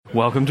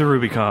Welcome to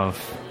RubyConf.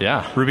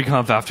 Yeah.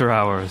 RubyConf After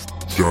Hours.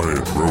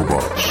 Giant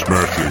robots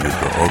smashing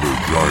into other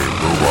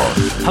giant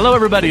robots. Hello,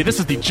 everybody. This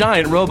is the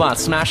Giant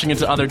Robots Smashing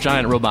into Other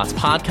Giant Robots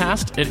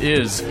podcast. It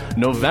is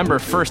November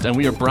 1st, and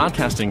we are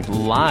broadcasting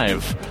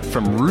live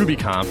from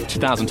RubyConf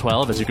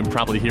 2012, as you can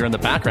probably hear in the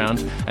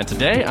background. And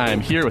today, I am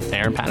here with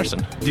Aaron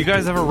Patterson. Do you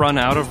guys ever run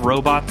out of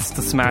robots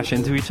to smash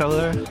into each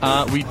other?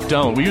 We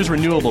don't. We use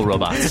renewable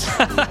robots.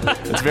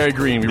 It's very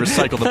green. We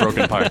recycle the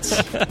broken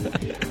parts.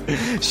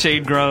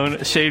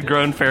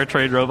 Shade-grown fair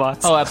trade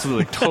robots? Oh,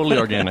 absolutely. Totally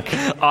organic.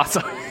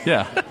 Awesome.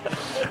 Yeah.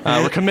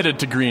 We're committed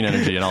to green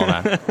energy and all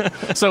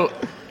that. So,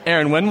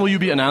 Aaron, when will you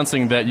be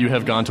announcing that you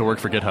have gone to work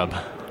for GitHub?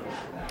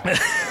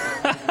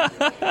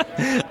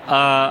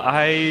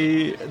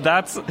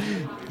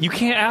 You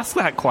can't ask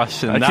that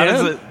question. I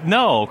can't?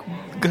 No,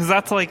 because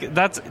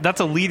that's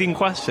a leading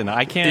question.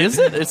 I can't. Is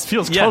it? It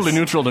feels totally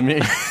neutral to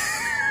me.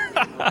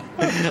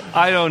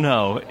 I don't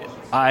know.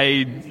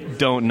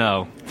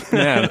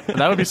 Man,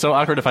 that would be so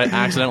awkward if I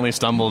accidentally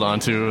stumbled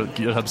onto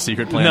GitHub's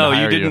secret plan. No, to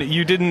hire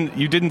you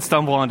didn't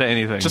stumble onto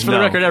anything. Just for the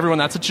record, everyone,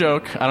 that's a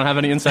joke. I don't have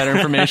any insider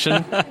information.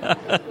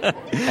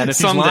 And if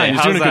he's lying,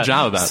 he's doing a good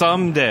job of that.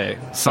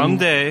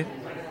 Someday.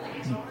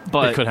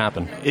 But it could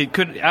happen. It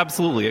could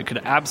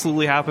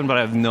absolutely happen, but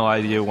I have no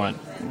idea when.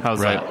 How's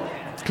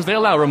that? Because they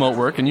allow remote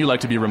work, and you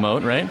like to be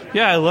remote, right?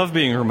 Yeah, I love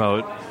being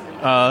remote.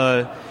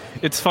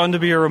 It's fun to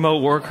be a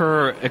remote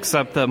worker,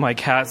 except that my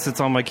cat sits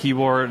on my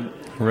keyboard.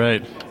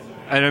 Right.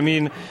 And I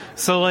mean,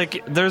 so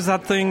like, there's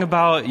that thing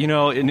about,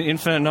 an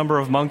infinite number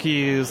of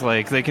monkeys,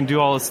 like, they can do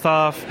all this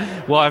stuff.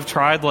 Well, I've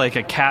tried, like,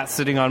 a cat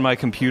sitting on my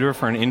computer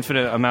for an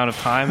infinite amount of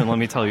time, and let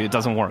me tell you, it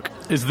doesn't work.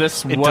 It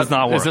does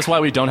not work. Is this why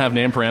we don't have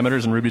name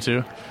parameters in Ruby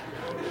 2?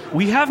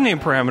 We have name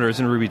parameters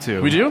in Ruby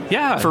 2. We do?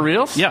 Yeah. For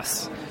reals?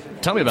 Yes.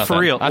 Tell me about that. For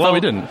real. I thought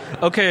we didn't.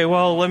 Okay,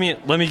 well, let me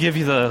give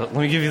you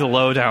the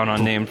lowdown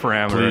on name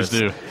parameters. Please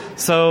do.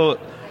 So,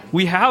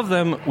 we have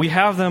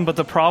them, but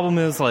the problem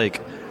is,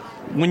 like,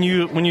 when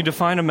you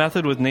define a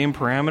method with name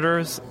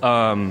parameters,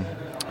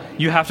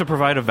 you have to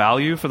provide a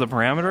value for the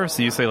parameter.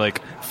 So you say,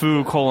 like,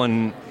 foo :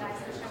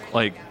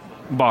 like,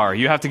 bar.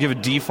 You have to give a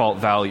default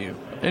value.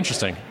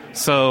 Interesting.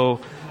 So,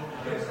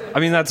 I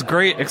mean, that's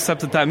great,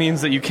 except that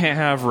means that you can't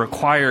have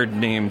required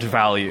named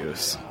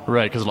values.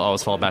 Right, because it'll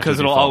always fall back to the default. Because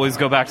it'll always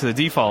go back to the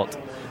default.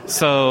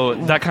 So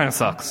that kind of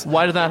sucks.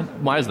 Why is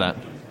that?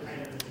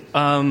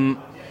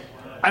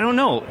 I don't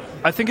know.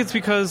 I think it's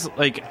because,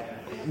 like,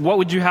 what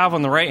would you have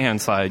on the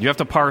right-hand side? You have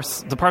to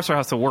parse. The parser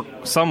has to work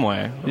some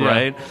way,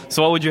 right?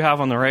 So what would you have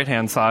on the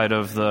right-hand side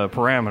of the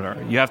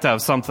parameter? You have to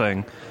have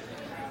something.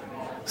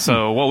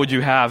 So what would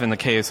you have in the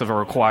case of a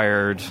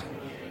required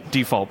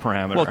default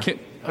parameter?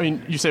 Well,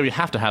 you say we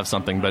have to have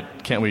something,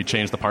 but can't we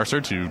change the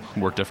parser to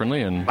work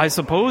differently? And I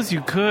suppose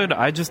you could.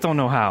 I just don't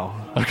know how.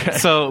 Okay.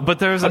 So, but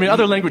there's...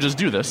 other languages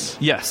do this.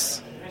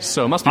 Yes.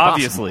 So it must be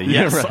obviously, possible.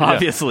 Yes, Yeah, right,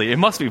 obviously. It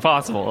must be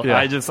possible. Yeah.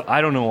 I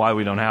don't know why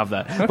we don't have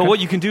that. Okay. But what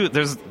you can do,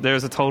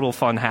 there's a total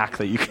fun hack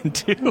that you can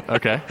do.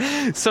 Okay.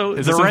 So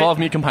does this involve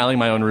me compiling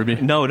my own Ruby?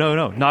 No,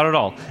 not at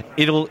all.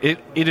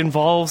 It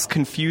involves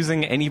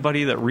confusing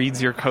anybody that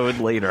reads your code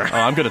later. Oh,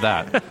 I'm good at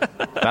that.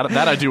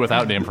 that I do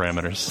without name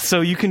parameters.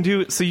 So you can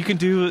do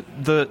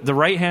the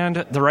right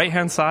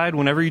hand side.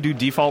 Whenever you do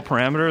default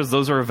parameters,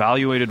 those are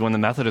evaluated when the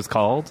method is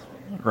called.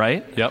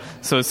 Right? Yep.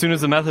 So as soon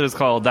as the method is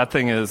called, that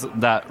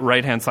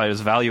right-hand side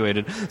is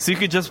evaluated. So you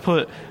could just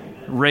put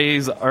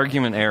raise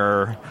argument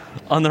error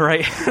on the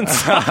right-hand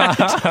side,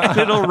 and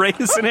it'll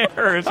raise an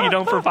error if you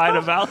don't provide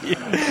a value.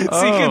 So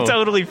you can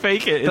totally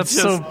fake it. That's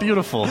so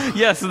beautiful.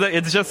 Yes,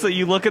 it's just that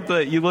you look at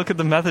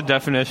the method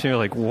definition, you're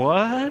like,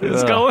 what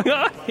is going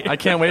on here? I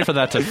can't wait for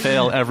that to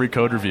fail every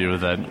code review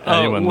that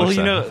anyone looks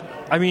at.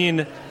 I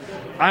mean,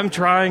 I'm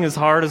trying as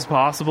hard as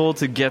possible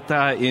to get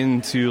that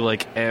into,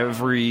 like,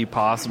 every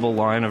possible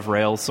line of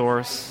Rails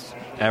source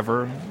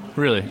ever.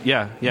 Really?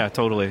 Yeah,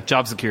 totally.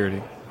 Job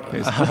security.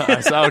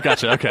 Oh,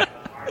 gotcha. Okay.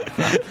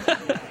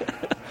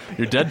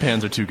 Your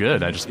deadpans are too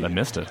good. I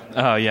missed it.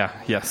 Oh, yeah.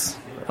 Yes.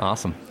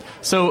 Awesome.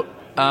 So,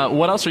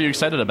 what else are you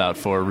excited about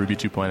for Ruby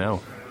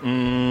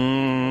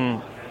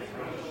 2.0?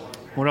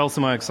 What else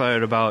am I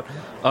excited about?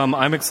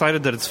 I'm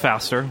excited that it's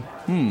faster.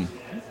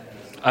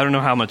 I don't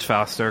know how much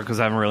faster because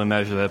I haven't really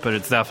measured it, but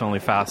it's definitely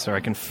faster. I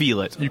can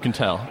feel it. You can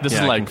tell. This is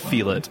I like can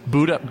feel it.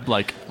 Boot up,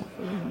 like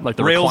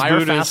the Rails require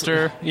boot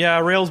faster.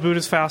 Rails boot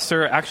is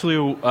faster. Actually,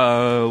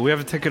 we have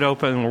a ticket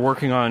open. We're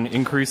working on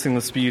increasing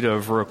the speed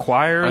of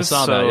requires. I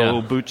saw that, yeah.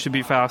 Boot should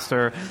be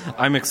faster.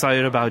 I'm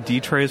excited about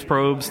dtrace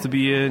probes to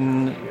be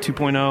in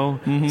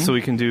 2.0, so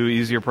we can do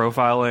easier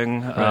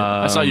profiling. Right.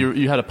 I saw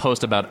you had a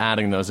post about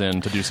adding those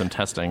in to do some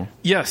testing.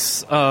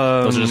 Yes.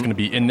 Those are just going to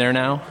be in there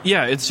now?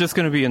 Yeah, it's just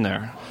going to be in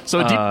there. So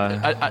a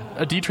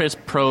dtrace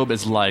probe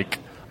is like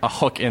a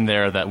hook in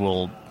there that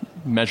will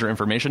measure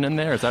information in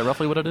there? Is that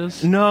roughly what it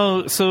is?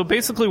 No. So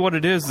basically what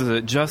it is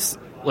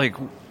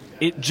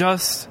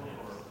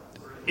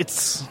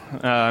it's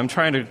I'm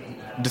trying to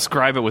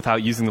describe it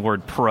without using the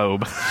word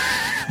probe.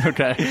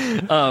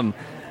 Okay.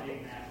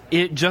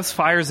 it just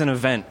fires an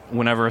event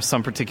whenever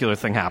some particular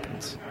thing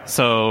happens.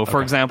 So,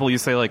 for example, you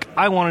say, like,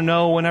 I want to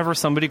know whenever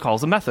somebody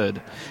calls a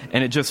method.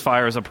 And it just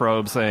fires a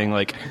probe saying,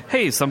 like,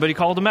 hey, somebody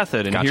called a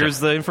method, and here's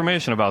the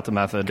information about the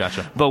method.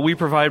 Gotcha. But we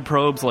provide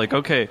probes like,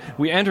 okay,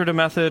 we entered a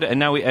method, and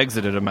now we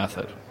exited a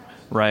method.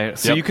 Right?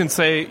 So you can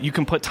say, you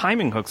can put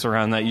timing hooks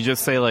around that. You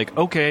just say, like,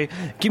 okay,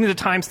 give me the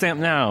timestamp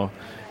now.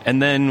 And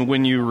then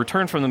when you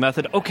return from the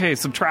method, okay,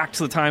 subtract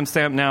the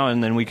timestamp now,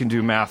 and then we can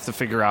do math to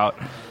figure out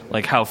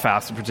like how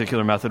fast a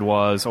particular method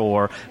was,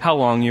 or how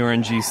long you were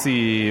in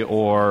GC,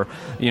 or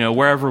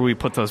wherever we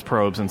put those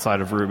probes inside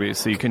of Ruby.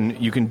 So you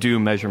can do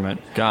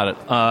measurement. Got it.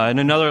 And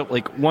another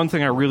one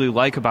thing I really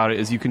like about it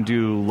is you can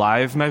do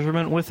live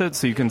measurement with it.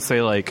 So you can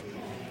say like,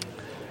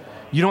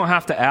 you don't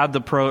have to add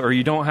the probe, or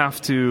you don't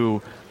have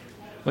to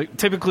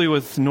typically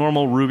with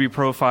normal Ruby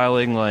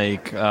profiling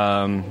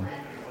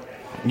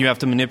you have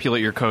to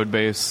manipulate your code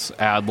base,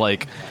 add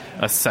like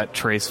a set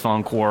trace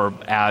func, or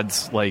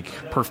adds like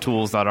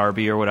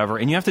perftools.rb or whatever,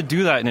 and you have to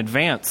do that in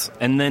advance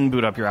and then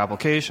boot up your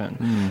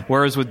application.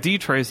 Whereas with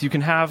dtrace, you can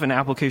have an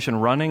application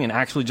running and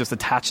actually just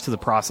attach to the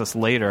process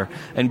later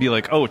and be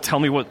like, oh, tell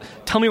me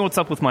what's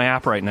up with my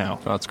app right now.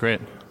 Oh, that's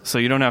great. So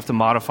you don't have to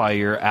modify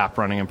your app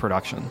running in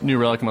production. New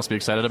Relic must be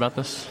excited about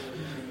this.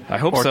 I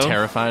hope so. Or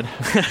terrified.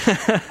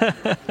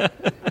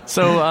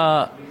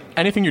 So,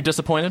 anything you're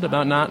disappointed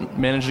about not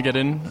managing to get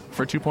in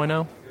for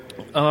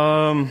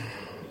 2.0?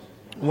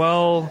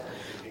 Well,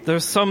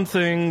 there's some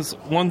things.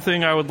 One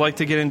thing I would like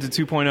to get into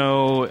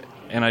 2.0,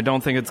 and I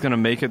don't think it's going to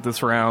make it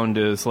this round,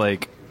 is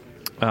like,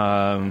 we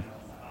had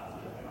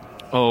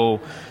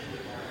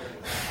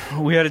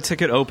a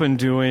ticket open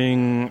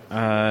doing,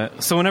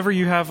 so whenever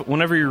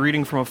you're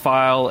reading from a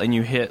file and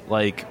you hit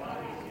like,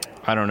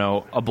 I don't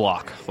know, a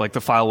block, like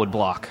the file would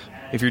block.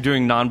 If you're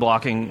doing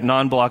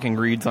non-blocking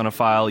reads on a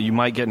file, you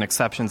might get an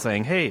exception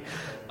saying, hey,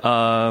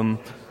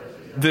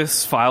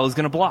 this file is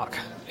going to block.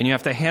 And you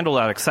have to handle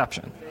that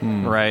exception,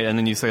 right? And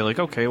then you say, like,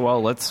 okay,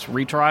 well, let's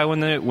retry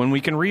when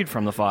we can read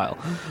from the file.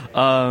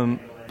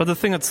 But the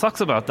thing that sucks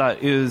about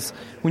that is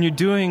when you're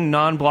doing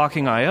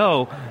non-blocking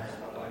I/O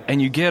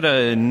and you get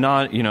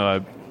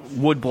a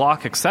would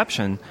block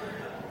exception,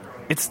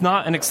 it's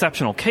not an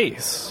exceptional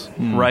case,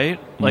 right?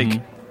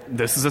 Like,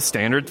 this is a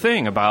standard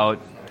thing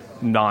about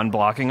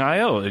non-blocking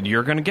I/O, and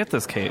you're going to get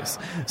this case.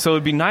 So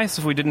it'd be nice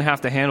if we didn't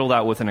have to handle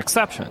that with an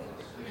exception.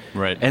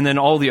 Right. And then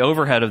all the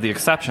overhead of the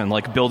exception,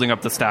 like building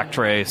up the stack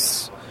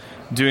trace,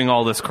 doing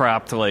all this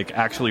crap to like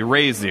actually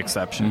raise the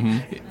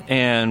exception.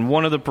 And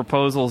one of the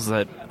proposals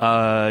that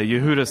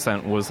Yehuda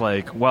sent was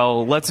like,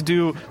 well, let's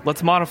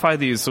modify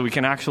these so we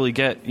can actually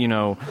get,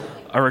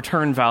 a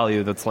return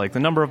value that's like the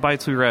number of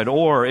bytes we read,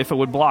 or if it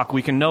would block,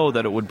 we can know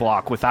that it would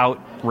block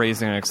without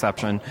raising an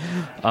exception.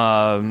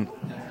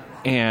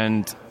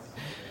 And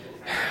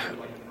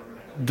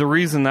the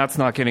reason that's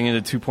not getting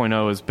into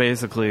 2.0 is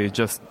basically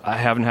just I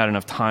haven't had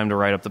enough time to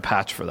write up the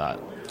patch for that.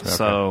 Okay.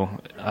 So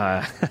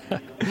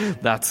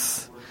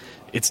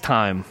it's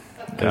time.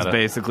 Is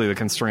basically the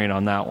constraint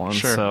on that one.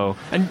 Sure. So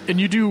and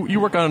do you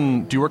work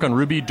on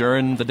Ruby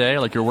during the day,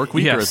 like your work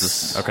week? Yes. Or is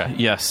this okay?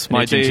 Yes.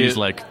 My day is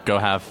like go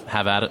have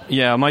at it.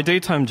 Yeah, my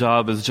daytime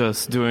job is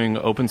just doing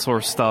open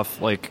source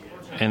stuff, like,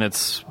 and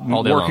it's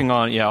all day working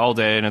long. all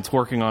day, and it's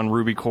working on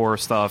Ruby core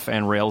stuff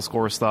and Rails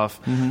core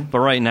stuff. But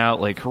right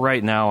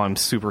now I'm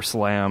super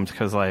slammed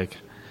because like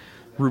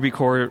Ruby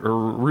core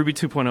or Ruby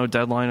 2.0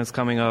 deadline is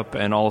coming up,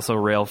 and also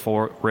Rails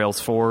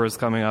 4 is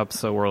coming up.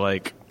 So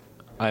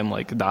I'm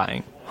like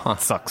dying. It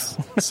sucks.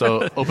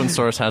 So open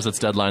source has its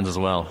deadlines as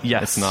well.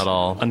 Yes, it's not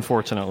all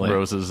unfortunately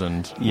roses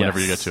and whenever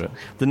you get to it.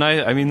 The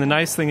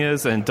nice thing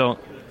is, and don't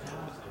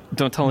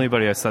tell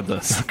anybody I said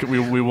this.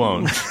 we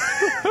won't.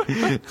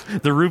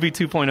 The Ruby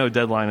 2.0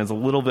 deadline is a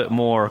little bit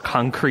more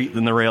concrete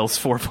than the Rails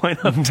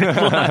 4.0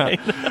 deadline.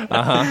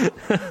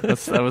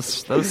 That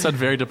was said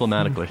very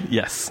diplomatically.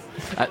 Yes.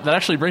 That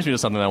actually brings me to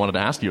something I wanted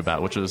to ask you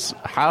about, which is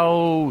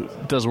how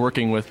does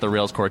working with the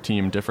Rails core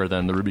team differ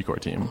than the Ruby core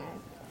team?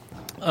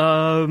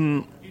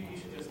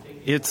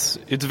 It's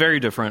very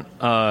different.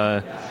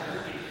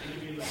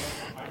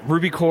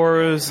 Ruby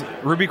Core's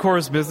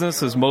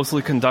business is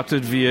mostly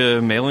conducted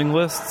via mailing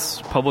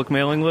lists, public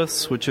mailing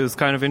lists, which is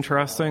kind of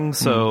interesting.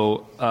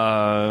 So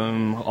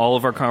all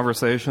of our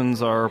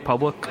conversations are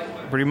public,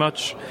 pretty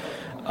much.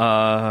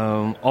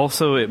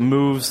 Also, it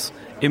moves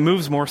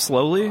more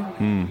slowly.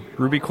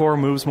 Ruby Core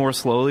moves more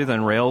slowly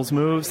than Rails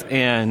moves,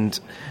 and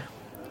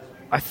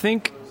I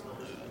think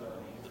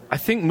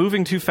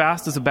moving too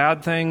fast is a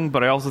bad thing,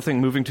 but I also think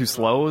moving too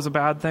slow is a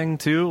bad thing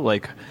too.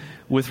 Like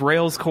with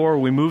Rails core,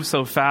 we move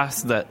so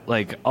fast that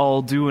like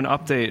I'll do an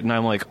update and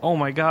I'm like, oh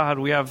my god,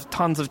 we have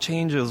tons of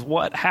changes.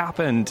 What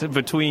happened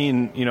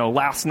between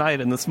last night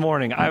and this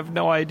morning? I have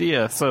no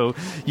idea. So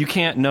you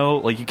can't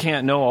know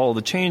all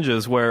the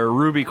changes. Where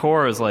Ruby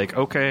core is like,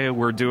 okay,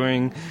 we're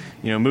doing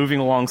moving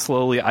along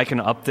slowly. I can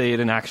update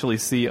and actually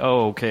see,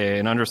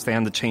 and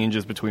understand the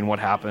changes between what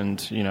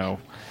happened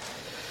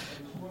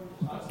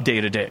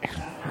day to day,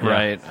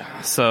 right?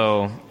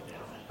 So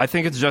I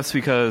think it's just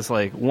because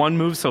like one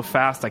moves so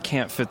fast I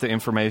can't fit the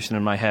information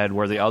in my head,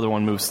 where the other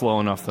one moves slow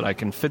enough that I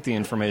can fit the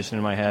information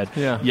in my head.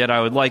 Yeah. Yet I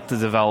would like the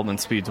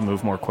development speed to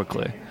move more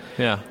quickly.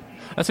 Yeah.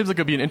 That seems like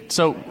it would be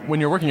so when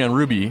you're working on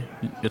Ruby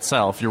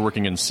itself, you're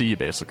working in C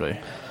basically,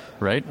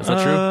 right? Is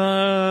that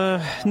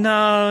true?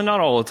 No, not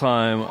all the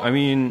time. I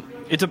mean,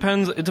 it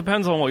depends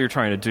on what you're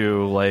trying to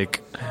do.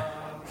 Like,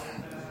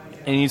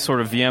 any sort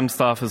of VM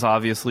stuff is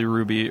obviously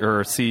Ruby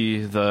or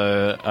C.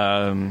 The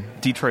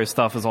dtrace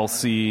stuff is all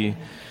C.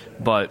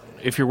 But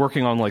if you're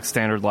working on like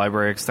standard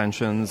library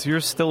extensions,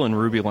 you're still in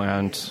Ruby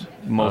land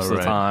most of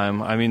the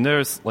time. I mean,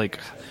 there's like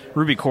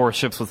Ruby core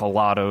ships with a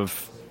lot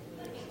of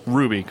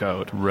Ruby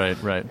code.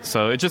 Right.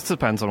 So it just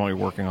depends on what you're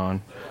working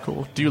on.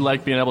 Cool. Do you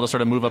like being able to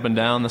sort of move up and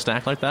down the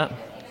stack like that?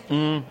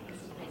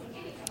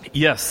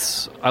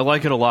 Yes, I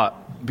like it a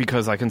lot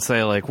because I can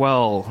say like,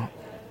 well,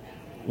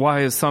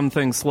 why is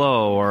something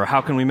slow, or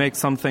how can we make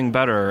something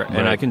better? Right.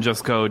 And I can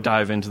just go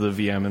dive into the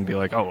VM and be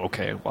like, oh,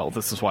 okay, well,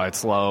 this is why it's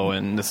slow,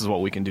 and this is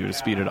what we can do to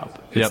speed it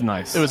up. It's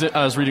nice.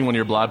 I was reading one of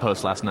your blog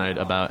posts last night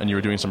and you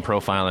were doing some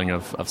profiling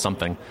of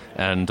something,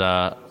 and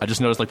I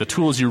just noticed like the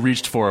tools you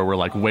reached for were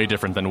like way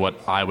different than what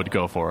I would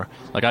go for.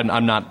 Like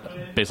I'm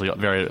not basically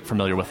very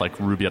familiar with like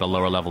Ruby at a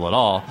lower level at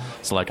all,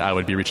 so like I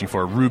would be reaching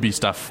for Ruby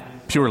stuff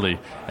purely,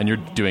 and you're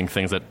doing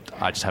things that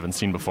I just haven't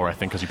seen before, I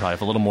think, because you probably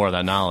have a little more of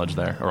that knowledge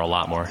there, or a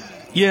lot more.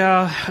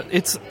 Yeah,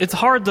 it's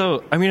hard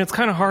though. I mean, it's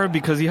kind of hard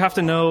because you have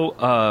to know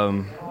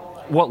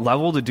what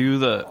level to do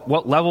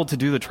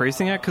the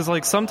tracing at. Because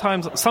like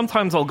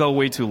sometimes I'll go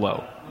way too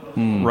low,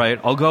 right?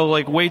 I'll go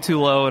like way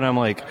too low, and I'm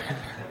like,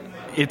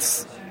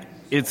 it's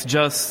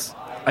just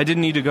I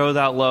didn't need to go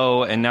that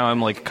low, and now I'm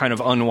like kind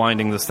of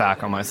unwinding the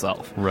stack on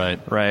myself, right?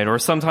 Or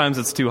sometimes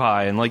it's too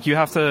high, and like you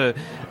have to.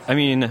 I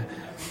mean,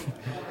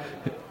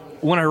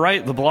 when I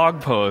write the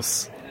blog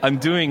posts, I'm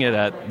doing it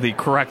at the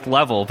correct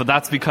level, but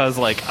that's because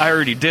like I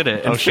already did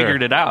it and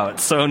figured it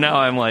out. So now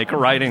I'm like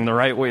writing the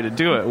right way to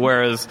do it.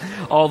 Whereas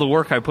all the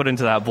work I put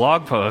into that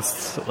blog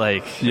post,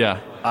 like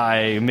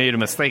I made a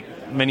mistake.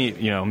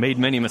 Made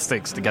many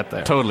mistakes to get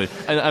there. Totally.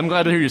 And I'm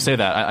glad to hear you say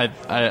that.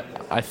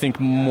 I think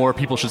more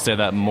people should say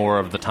that more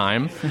of the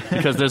time,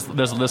 because there's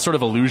this sort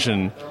of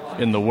illusion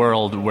in the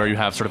world where you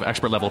have sort of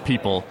expert level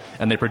people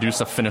and they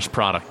produce a finished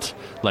product,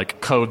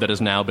 like code that's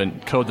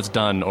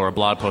done, or a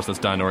blog post that's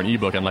done, or an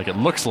ebook, and like it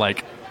looks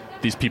like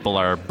these people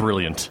are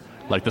brilliant.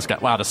 Like this guy,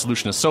 wow, the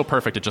solution is so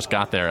perfect, it just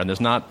got there. And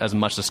there's not as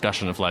much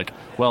discussion of like,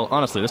 well,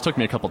 honestly, this took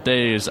me a couple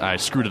days. I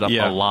screwed it up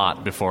a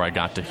lot before I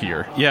got to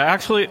here. Yeah,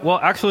 actually,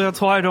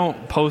 that's why I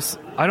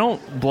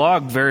don't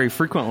blog very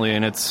frequently,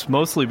 and it's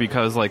mostly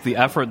because like the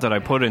effort that I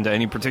put into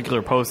any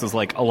particular post is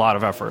like a lot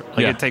of effort.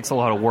 Like it takes a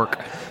lot of work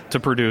to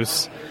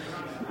produce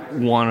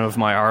one of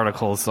my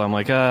articles, so I'm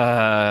like,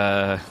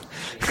 Yeah.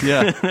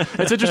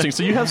 It's interesting.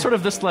 So you have sort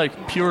of this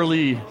like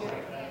purely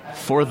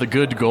for the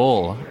good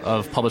goal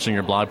of publishing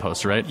your blog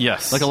posts, right?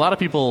 Yes. Like a lot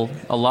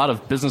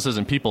of businesses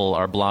and people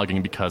are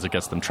blogging because it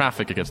gets them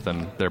traffic, it gets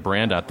them their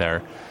brand out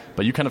there.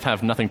 But you kind of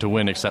have nothing to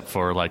win except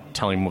for like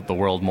telling the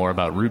world more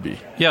about Ruby.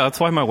 Yeah,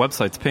 that's why my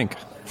website's pink.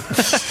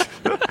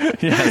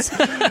 Yes.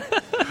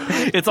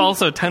 It's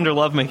also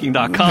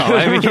tenderlovemaking.com.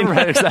 I mean,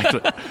 right,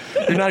 exactly.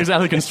 You're not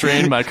exactly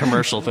constrained by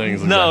commercial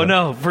things. Exactly.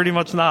 No, pretty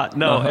much not.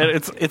 No,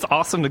 it's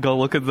awesome to go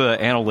look at the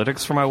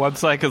analytics for my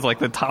website, because like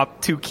the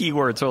top 2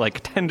 keywords are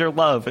like tender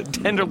love and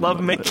tender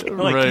lovemaking.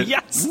 Like, right.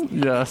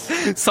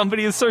 Yes.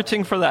 Somebody is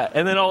searching for that,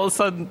 and then all of a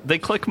sudden they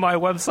click my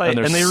website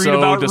and they read so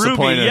about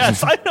disappointed. Ruby.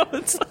 Yes, I know.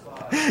 It's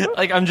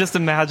like I'm just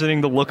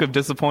imagining the look of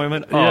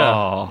disappointment. Yeah.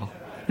 Oh.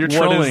 You're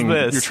trolling. What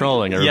is this? You're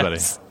trolling everybody.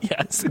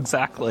 Yes,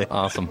 exactly.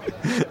 Awesome.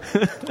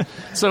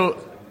 So,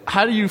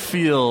 how do you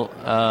feel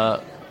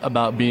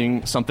about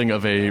being something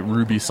of a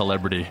Ruby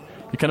celebrity?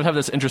 You kind of have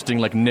this interesting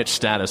like niche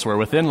status where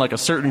within like a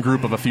certain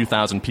group of a few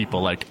thousand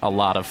people, like a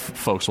lot of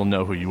folks will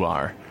know who you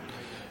are.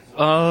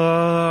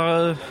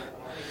 I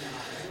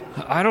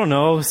don't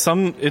know.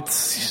 It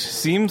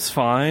seems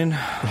fine.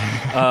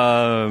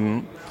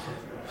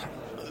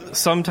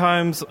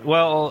 Sometimes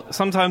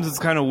it's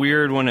kind of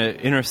weird when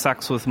it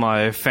intersects with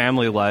my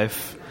family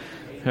life.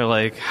 They're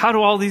like, how do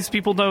all these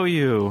people know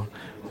you?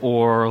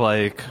 Or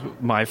like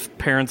my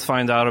parents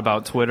find out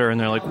about Twitter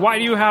and they're like, why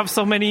do you have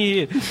so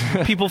many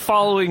people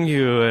following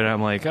you? And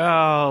I'm like,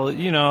 oh,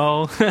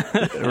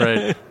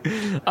 right.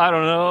 I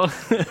don't know.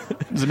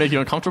 Does it make you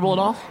uncomfortable at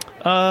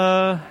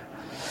all?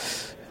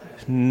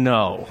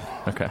 No.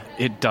 Okay.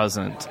 It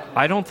doesn't.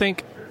 I don't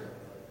think,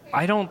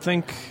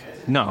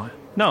 no.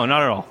 No,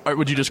 not at all.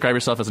 Would you describe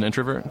yourself as an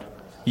introvert?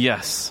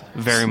 Yes,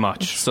 very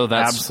much. So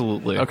that's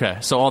absolutely okay.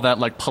 So all that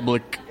like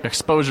public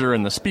exposure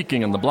and the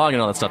speaking and the blogging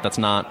and all that stuff,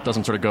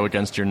 doesn't sort of go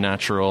against your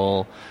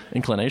natural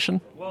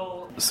inclination?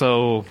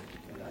 So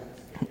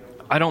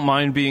I don't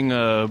mind being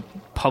a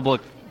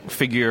public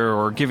figure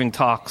or giving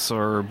talks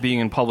or being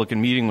in public and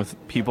meeting with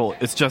people.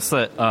 It's just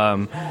that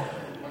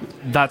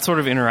that sort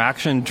of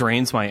interaction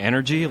drains my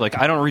energy. Like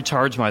I don't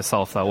recharge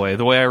myself that way.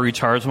 The way I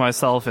recharge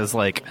myself is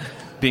like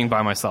being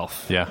by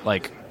myself. Yeah.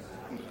 Like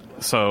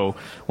So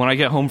when I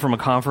get home from a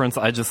conference,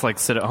 I just like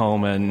sit at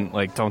home and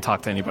like don't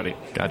talk to anybody.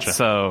 Gotcha.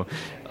 So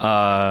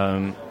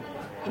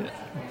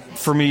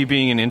for me,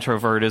 being an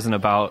introvert isn't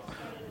about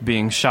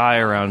being shy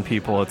around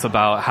people. It's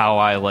about how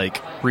I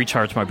like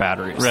recharge my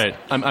batteries. Right.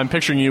 I'm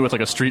picturing you with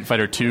like a Street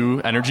Fighter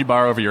 2 energy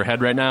bar over your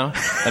head right now,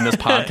 and this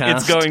podcast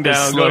It's going down,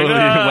 is slowly going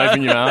down.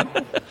 wiping you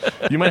out.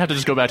 You might have to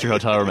just go back to your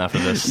hotel room after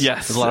this.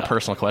 Yes. There's a lot of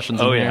personal questions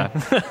Oh, in yeah.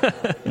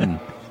 here.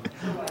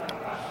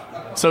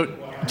 So,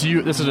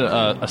 this is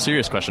a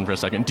serious question for a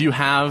second. Do you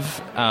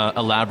have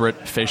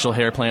elaborate facial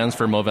hair plans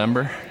for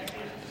Movember?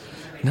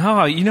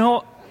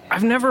 No,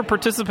 I've never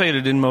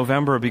participated in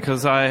Movember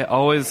because I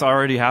always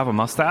already have a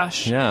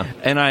mustache. Yeah.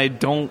 And I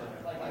don't...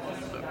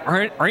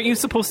 Aren't you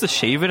supposed to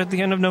shave it at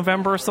the end of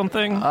November or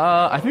something?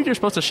 I think you're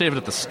supposed to shave it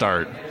at the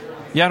start.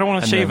 Yeah, I don't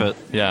want to and shave then- it.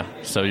 Yeah,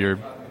 so you're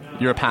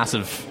a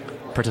passive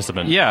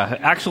participant. Yeah,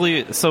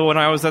 actually, so when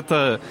I was at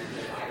the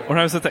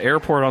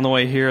airport on the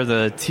way here,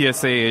 the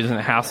TSA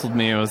agent hassled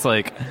me and was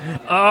like,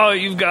 "Oh,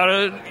 you got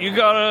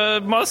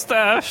a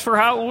mustache for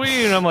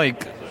Halloween." I'm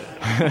like,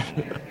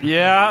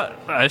 "Yeah,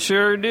 I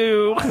sure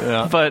do."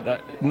 Yeah.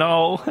 But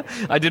no,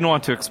 I didn't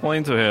want to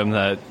explain to him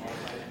that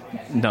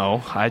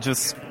no, I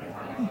just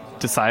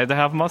decided to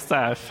have a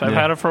mustache. I've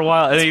had it for a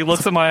while. And he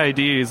looks at my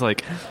ID, he's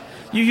like,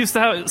 "You used to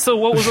have, so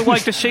what was it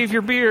like to shave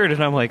your beard?"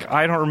 And I'm like,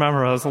 "I don't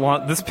remember. I was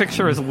this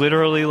picture is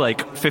literally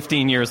like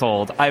 15 years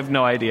old. I have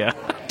no idea."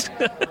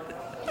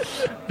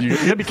 You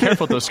gotta be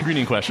careful with those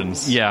screening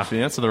questions. Yeah. If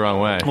you answer the wrong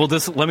way. Well,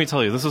 let me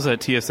tell you, this was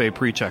at TSA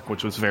pre-check,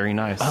 which was very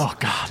nice. Oh,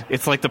 God.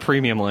 It's like the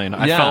premium lane.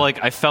 I Yeah.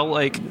 felt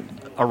like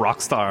a rock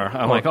star.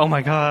 I'm like, oh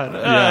my god,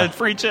 Yeah.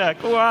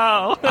 pre-check,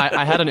 wow.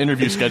 I had an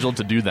interview scheduled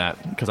to do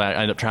that because I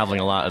ended up traveling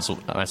a lot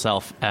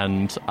myself,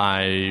 and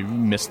I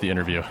missed the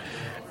interview.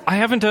 I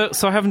haven't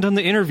done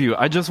the interview.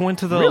 I just went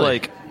to the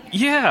Really?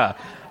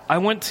 I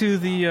went to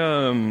the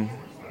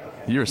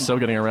You were so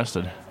getting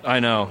arrested. I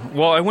know.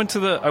 Well, I went to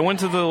the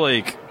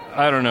like,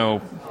 I don't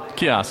know,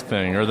 Kiosk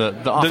thing or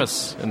the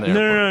office in the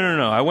airport.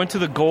 No. I went to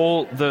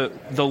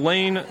the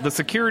lane, the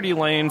security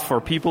lane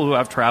for people who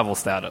have travel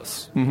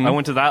status. Mm-hmm. I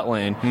went to that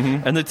lane,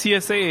 and the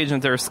TSA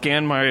agent there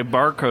scanned my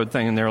barcode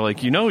thing, and they're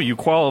like, you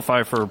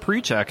qualify for a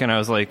pre-check, and I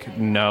was like,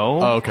 no.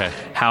 Oh, okay.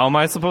 How am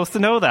I supposed to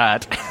know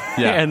that?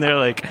 Yeah. And they're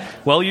like,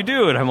 well, you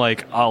do, and I'm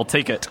like, I'll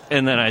take it,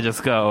 and then I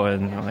just go,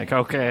 and I'm like,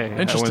 okay.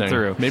 Interesting. I went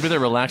through. Maybe they're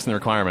relaxing the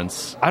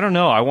requirements. I don't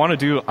know. I want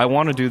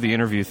to do the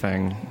interview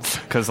thing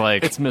because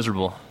like It's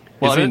miserable.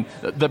 Well, Is I mean,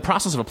 the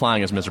process of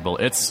applying is miserable.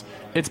 It's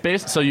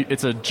based, so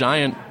it's a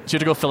giant. So you have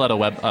to go fill out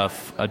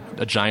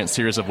a giant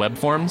series of web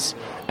forms,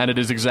 and it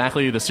is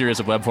exactly the series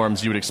of web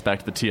forms you would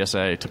expect the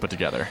TSA to put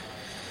together.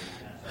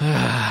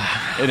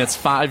 And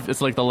it's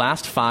like the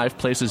last 5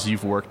 places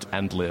you've worked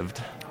and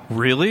lived.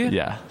 Really?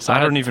 Yeah. So I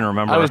don't even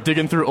remember. I was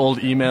digging through old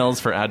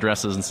emails for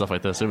addresses and stuff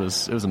like this. It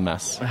was a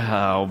mess.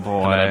 Oh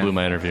boy! And then I blew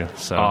my interview,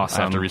 so Awesome.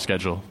 I have to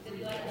reschedule.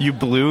 You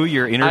blew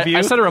your interview?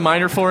 I set a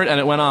reminder for it, and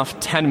it went off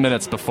 10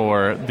 minutes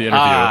before the interview. And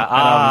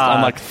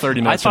I'm like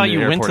 30 minutes I thought from the you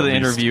went airport to the at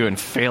least. interview and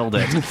failed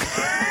it.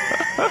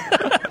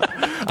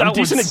 I'm would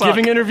decent at suck.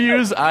 giving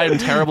interviews. I'm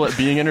terrible at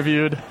being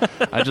interviewed.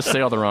 I just say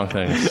all the wrong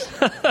things.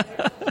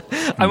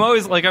 I'm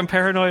always like, I'm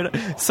paranoid.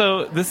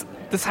 So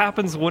this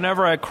happens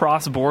whenever I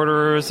cross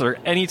borders or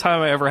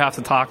anytime I ever have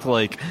to talk to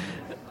like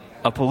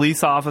a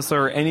police officer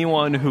or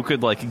anyone who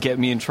could like get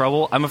me in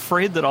trouble. I'm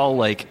afraid that I'll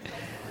like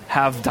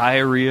have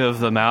diarrhea of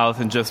the mouth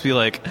and just be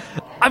like,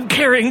 I'm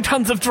carrying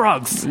tons of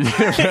drugs,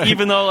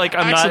 even though like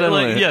I'm not.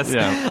 Like, yes,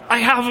 yeah. I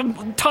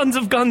have tons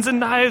of guns and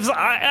knives,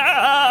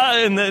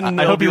 and then I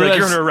they'll hope be you like, realize-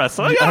 you're under arrest.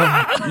 Like,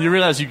 You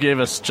realize you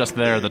gave us just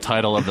there the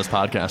title of this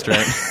podcast,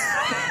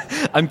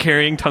 right? I'm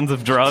carrying tons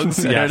of drugs.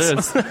 There Yes. it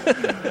is.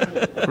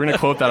 We're going to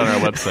quote that on our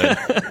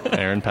website.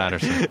 Aaron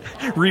Patterson.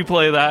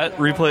 Replay that.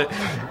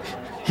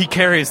 He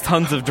carries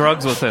tons of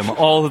drugs with him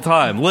all the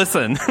time.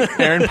 Listen.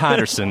 Aaron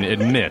Patterson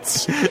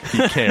admits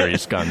he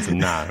carries guns and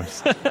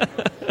knives.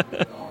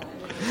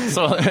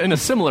 So, in a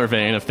similar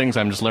vein of things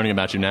I'm just learning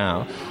about you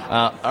now,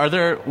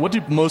 what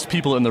do most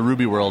people in the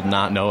Ruby world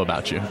not know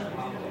about you?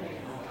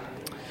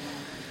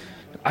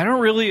 I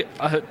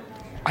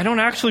don't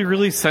actually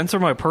really censor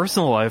my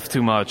personal life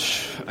too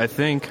much, I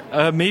think.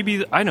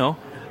 Maybe, I know.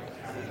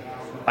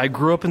 I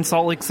grew up in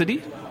Salt Lake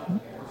City.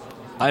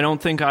 I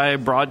don't think I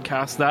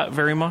broadcast that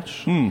very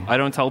much. I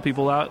don't tell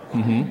people that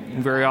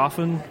very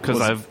often because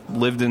I've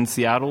lived in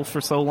Seattle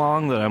for so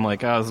long that I'm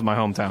like, this is my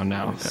hometown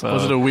now. So.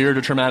 Was it a weird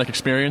or traumatic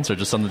experience or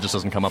just something that just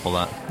doesn't come up a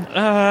lot?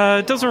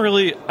 It doesn't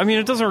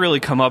really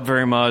come up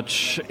very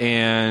much,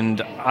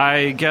 and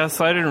I guess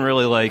I didn't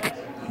really like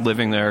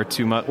living there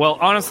too much. Well,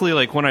 honestly,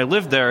 like when I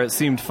lived there, it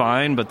seemed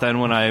fine, but then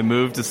when I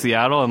moved to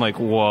Seattle, I'm like,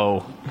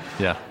 whoa,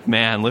 Yeah.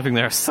 man, living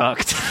there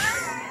sucked.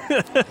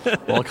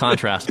 Well,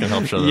 contrast can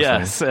help show those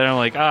Yes, and I'm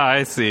like,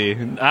 I see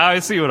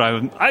what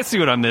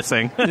I'm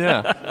missing. things.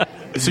 Yeah.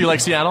 So you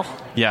like Seattle?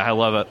 Yeah, I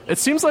love it. It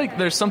seems like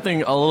there's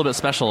something a little bit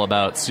special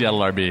about Seattle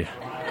RB.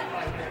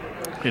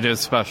 It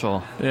is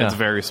special. Yeah. It's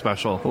very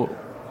special.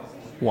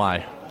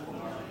 Why?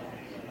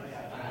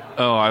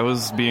 Oh, I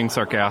was being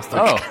sarcastic.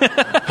 Oh.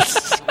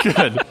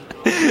 Good.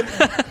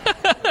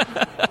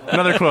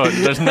 Another quote.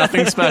 There's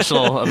nothing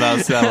special about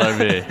Seattle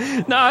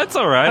RV. No, it's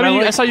all right. I mean,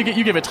 like- I saw you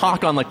give a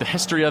talk on like the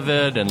history of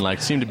it, and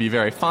like seem to be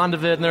very fond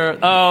of it. And there,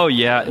 Oh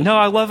yeah, no,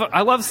 I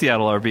love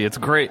Seattle RV. It's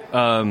great.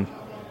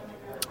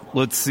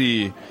 Let's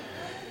see.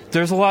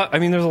 There's a lot. I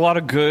mean, there's a lot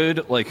of good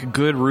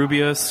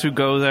Rubyists who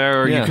go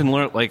there. Yeah. You can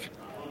learn. Like,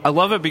 I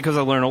love it because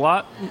I learn a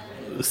lot.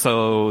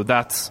 So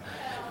that's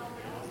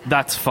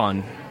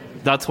fun.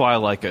 That's why I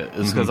like it.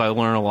 Is because I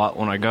learn a lot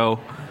when I go.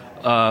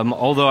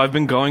 Although I've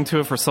been going to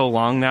it for so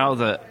long now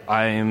that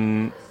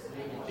I'm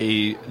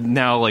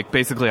now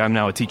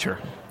a teacher.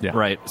 Yeah.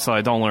 Right. So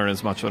I don't learn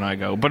as much when I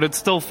go, but it's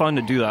still fun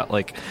to do that.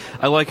 Like,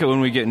 I like it when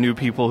we get new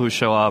people who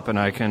show up and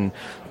I can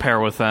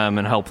pair with them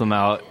and help them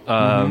out.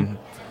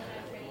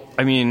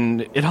 I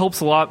mean, it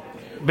helps a lot.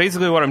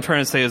 Basically, what I'm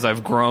trying to say is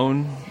I've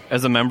grown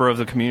as a member of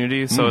the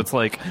community. So it's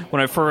like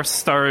when I first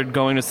started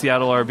going to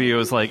Seattle RV,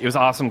 it was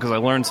awesome because I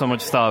learned so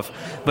much stuff.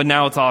 But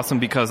now it's awesome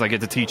because I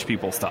get to teach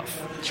people stuff.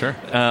 sure.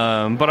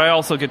 But I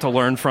also get to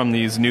learn from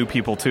these new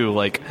people too.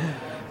 Like,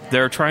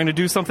 they're trying to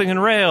do something in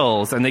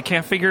Rails and they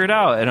can't figure it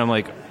out, and I'm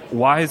like,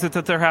 why is it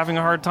that they're having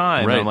a hard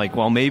time? Right. And I'm like,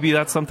 well, maybe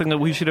that's something that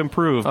we should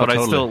improve. But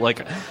totally.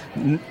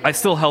 I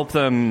still help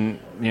them,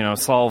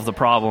 solve the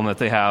problem that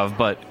they have.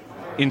 But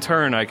in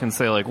turn, I can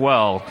say like,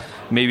 well,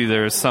 maybe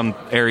there's some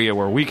area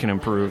where we can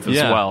improve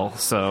as well.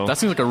 So That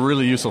seems like a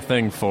really useful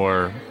thing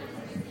for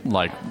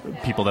like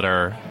people that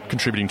are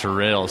contributing to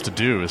Rails to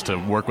do, is to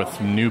work with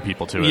new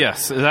people to it.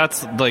 yes,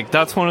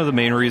 that's one of the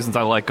main reasons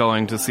I like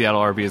going to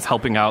Seattle RV, is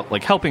helping out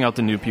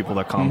the new people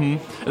that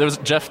come. There was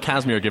Jeff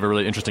Casimir gave a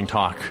really interesting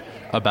talk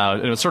about,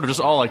 and it was sort of just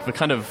all like the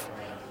kind of,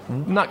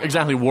 not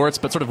exactly warts,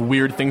 but sort of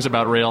weird things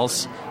about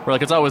Rails, where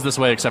like it's always this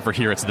way except for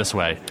here it's this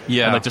way.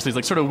 Yeah. And like just these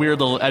like sort of weird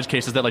little edge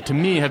cases that like to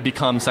me have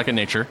become second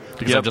nature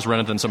because Yep. I've just run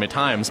into them so many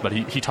times. But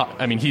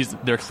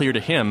they're clear to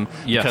him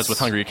Yes. because with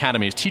Hungry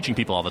Academy he's teaching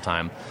people all the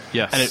time.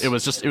 Yes. And it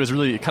was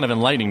really kind of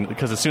enlightening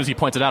because as soon as he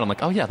points it out, I'm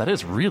like, oh yeah, that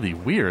is really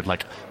weird.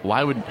 Like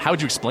how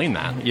would you explain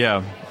that?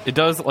 Yeah, it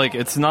does. Like,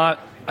 it's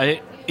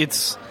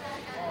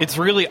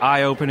really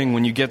eye-opening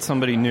when you get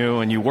somebody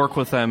new and you work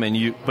with them,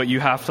 but you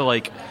have to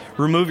like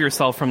remove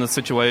yourself from the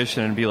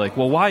situation and be like,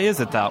 well, why is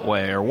it that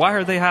way, or why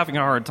are they having a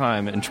hard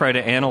time, and try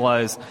to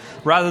analyze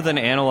rather than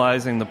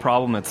analyzing the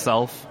problem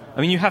itself.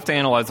 I mean, you have to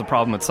analyze the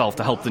problem itself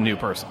to help the new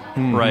person,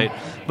 right?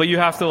 But you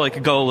have to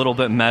like go a little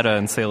bit meta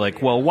and say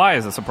like, well, why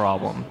is this a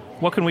problem?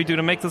 What can we do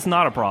to make this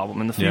not a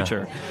problem in the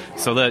future,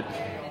 so that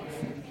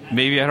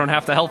maybe I don't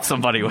have to help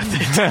somebody with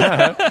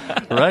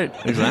it. Right,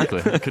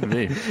 exactly. It could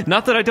be.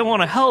 Not that I don't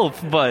want to help,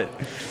 but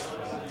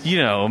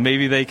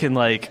maybe they can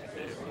like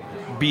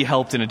be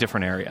helped in a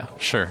different area.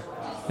 Sure.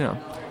 Yeah.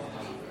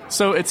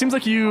 So it seems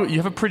like you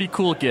have a pretty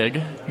cool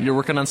gig. You're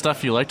working on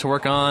stuff you like to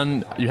work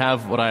on. You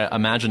have what I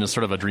imagine is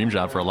sort of a dream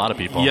job for a lot of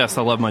people. Yes,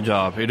 I love my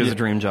job. It is a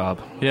dream job.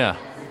 Yeah.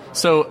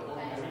 So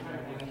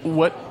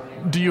what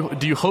do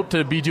you hope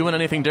to be doing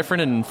anything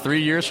different in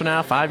 3 years from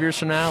now, 5 years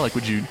from now? Like,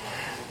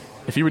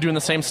 if you were doing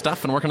the same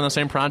stuff and working on the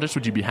same projects,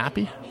 would you be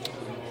happy?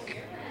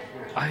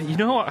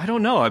 I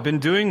don't know. I've been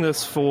doing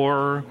this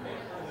for...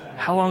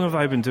 How long have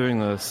I been doing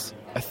this?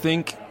 I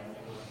think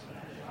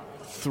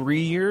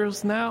 3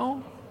 years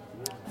now?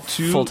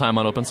 Full-time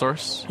on open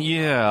source?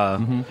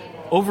 Yeah.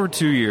 Over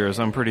 2 years,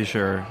 I'm pretty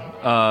sure.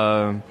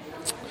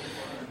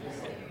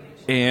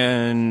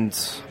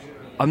 And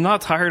I'm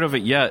not tired of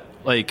it yet.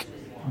 Like,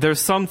 there's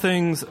some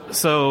things...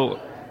 So...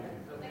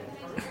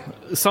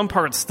 Some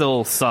parts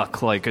still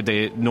suck, like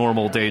a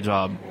normal day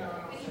job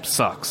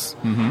sucks.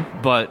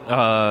 But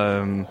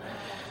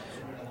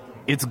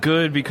it's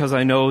good because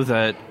I know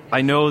that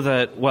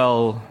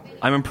well,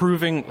 I'm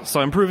improving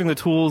the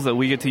tools that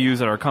we get to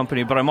use at our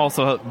company, but I'm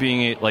also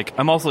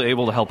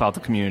able to help out the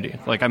community.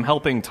 Like, I'm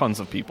helping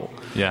tons of people.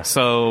 Yeah.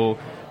 So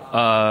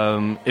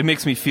it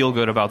makes me feel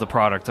good about the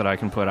product that I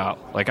can put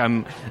out. Like,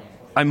 I'm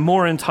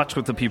more in touch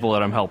with the people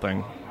that I'm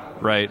helping,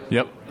 right?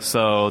 Yep.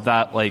 So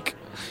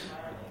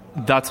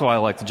that's why I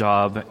like the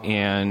job,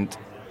 and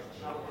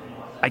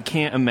I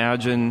can't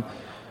imagine...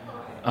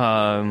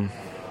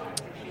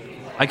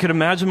 I could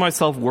imagine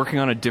myself working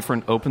on a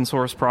different open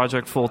source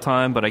project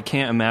full-time, but I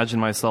can't imagine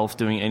myself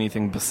doing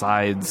anything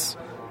besides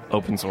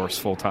open source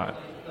full-time.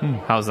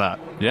 How's that?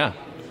 Yeah,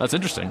 that's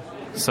interesting.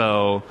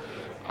 So,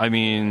 I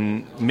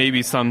mean,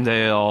 maybe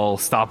someday I'll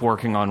stop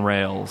working on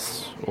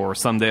Rails, or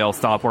someday I'll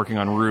stop working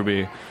on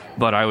Ruby,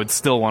 but I would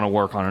still want to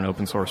work on an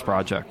open source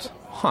project.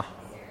 Huh.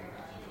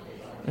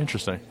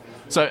 Interesting.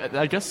 So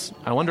I guess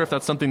I wonder if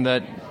that's something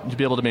that you'd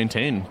be able to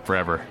maintain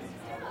forever.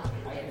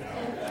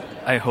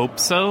 I hope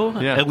so.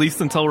 Yeah. At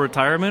least until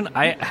retirement.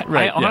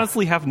 I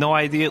honestly have no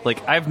idea.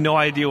 Like, I have no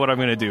idea what I'm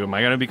going to do. Am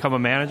I going to become a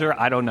manager?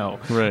 I don't know.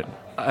 Right.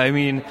 I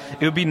mean,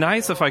 it would be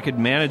nice if I could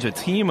manage a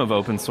team of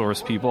open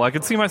source people. I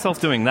could see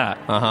myself doing that.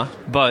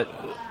 But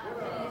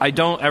I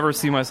don't ever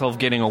see myself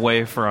getting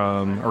away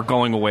from or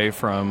going away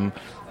from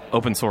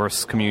open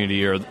source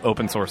community or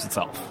open source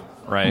itself.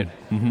 Right.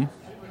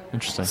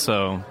 Interesting.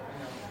 So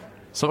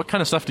what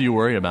kind of stuff do you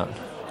worry about?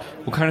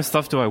 What kind of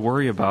stuff do I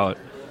worry about?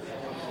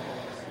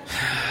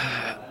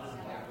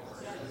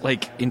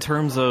 like in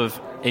terms of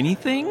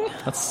anything,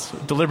 That's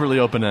deliberately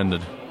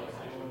open-ended.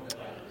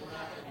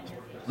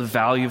 the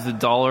value of the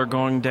dollar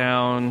going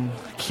down.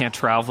 Can't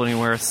travel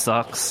anywhere.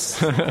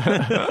 Sucks.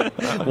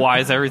 Why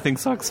is everything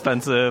so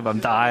expensive? I'm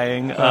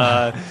dying.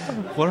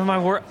 What am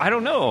I I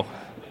don't know.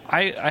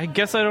 I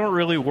guess I don't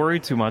really worry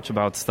too much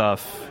about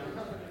stuff.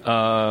 It's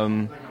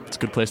a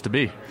good place to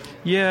be.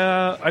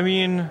 Yeah, I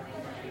mean,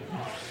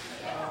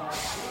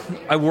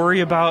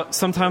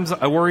 sometimes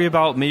I worry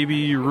about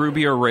maybe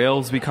Ruby or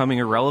Rails becoming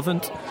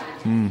irrelevant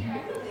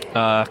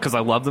because I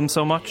love them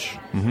so much.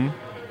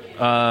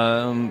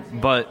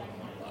 But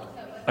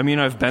I mean,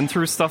 I've been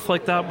through stuff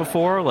like that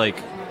before. Like,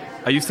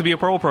 I used to be a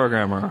Perl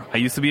programmer. I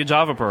used to be a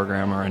Java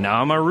programmer, and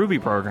now I'm a Ruby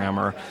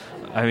programmer.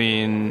 I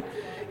mean,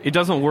 it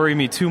doesn't worry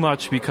me too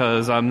much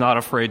because I'm not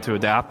afraid to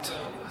adapt.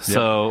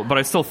 So, but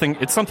I still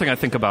think it's something I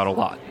think about a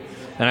lot.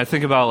 And I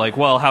think about, like,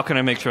 well, how can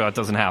I make sure that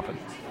doesn't happen?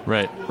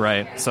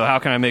 Right. So how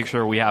can I make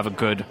sure we have a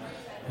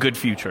good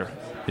future?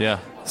 Yeah.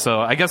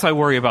 So I guess I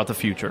worry about the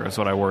future is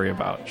what I worry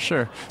about.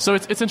 Sure. So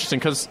it's interesting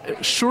because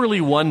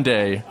surely one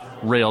day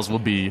Rails will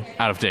be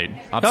out of date.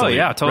 Obsolete,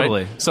 yeah,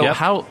 totally. Right? So Yep.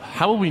 how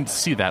will we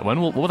see that? What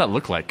will that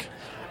look like?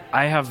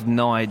 I have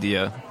no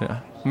idea. Yeah.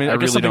 I mean, I I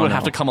guess really something don't would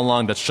have know. to come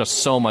along that's just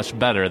so much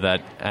better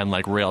and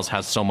like Rails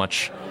has so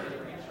much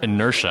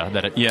inertia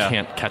that it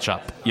can't catch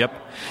up. Yep.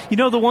 You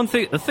know,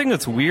 the thing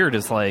that's weird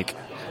is like,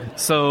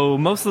 so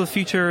most of the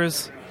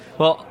features,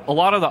 well, a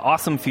lot of the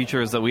awesome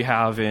features that we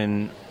have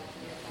in,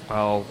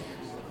 50%.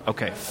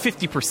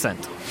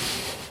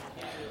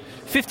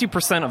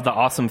 50% of the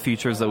awesome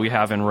features that we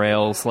have in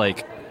Rails,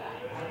 like,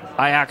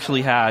 I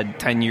actually had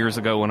 10 years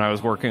ago when I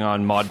was working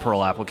on mod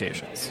Perl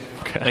applications.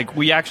 Okay. Like,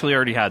 we actually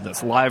already had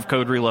this. Live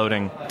code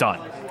reloading, done.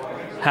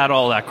 Had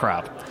all that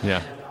crap.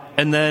 Yeah.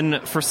 And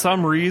then, for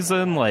some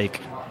reason, like,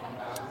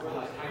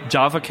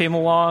 Java came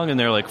along, and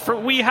they're like,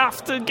 we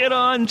have to get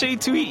on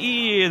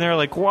J2EE. And they're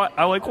like, what?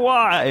 I'm like,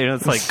 why? And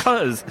it's like,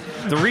 because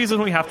the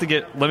reason we have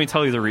to let me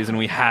tell you the reason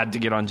we had to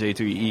get on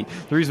J2EE.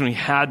 The reason we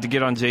had to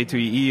get on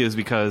J2EE is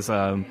because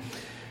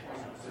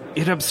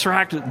it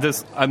abstracted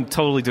this. I'm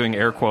totally doing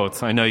air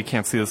quotes. I know you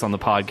can't see this on the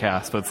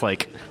podcast, but it's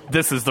like,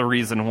 this is the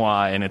reason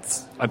why. And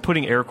I'm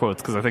putting air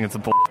quotes because I think it's a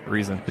bullshit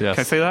reason. Yes.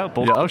 Can I say that?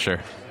 Yeah, oh, sure.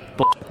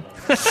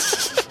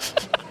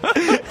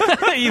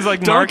 He's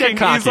like Don't get marking.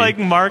 cocky. He's like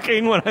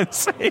marking what I'm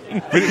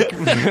saying.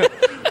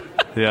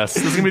 Yes.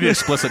 This is going to be the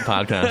explicit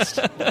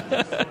podcast.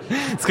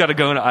 It's got to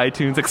go into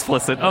iTunes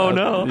explicit. Oh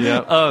no.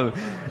 Yeah.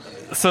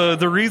 So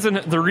the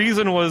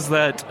reason was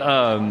that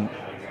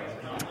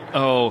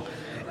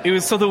it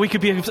was so that we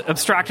could be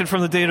abstracted from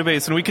the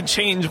database and we could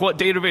change what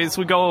database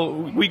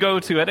we go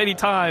to at any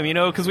time, you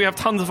know, because we have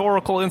tons of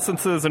Oracle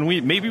instances and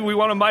maybe we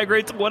want to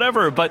migrate to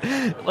whatever, but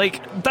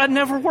like that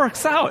never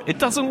works out. It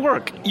doesn't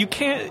work.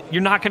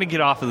 You're not going to get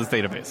off of this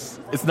database.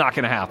 It's not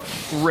going to happen.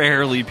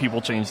 Rarely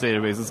people change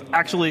databases.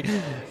 Actually,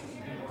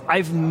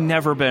 I've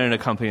never been in a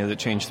company that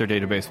changed their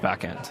database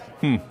backend.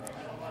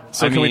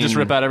 So can we just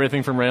rip out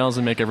everything from Rails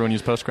and make everyone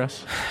use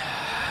Postgres?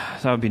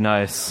 That would be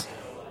nice.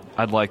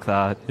 I'd like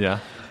that. Yeah.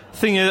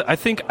 Thing is, I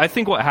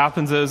think what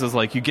happens is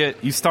like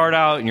you start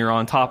out and you're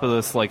on top of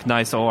this like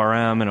nice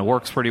ORM and it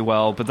works pretty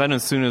well, but then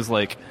as soon as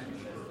like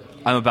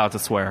I'm about to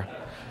swear,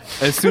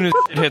 as soon as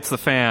it hits the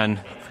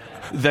fan,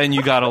 then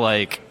you gotta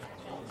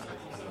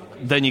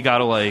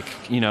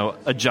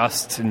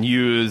adjust and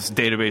use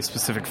database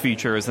specific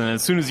features, and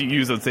as soon as you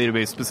use those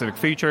database specific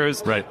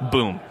features, right,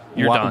 boom,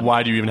 you're done.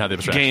 Why do you even have the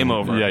abstraction? Game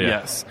over. Yeah.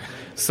 Yes.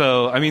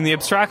 So, I mean, the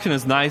abstraction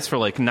is nice for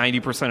like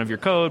 90% of your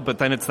code, but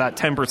then it's that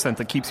 10%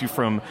 that keeps you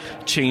from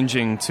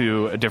changing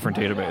to a different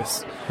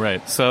database.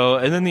 Right. So,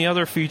 and then the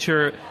other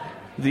feature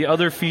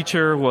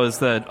was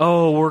that,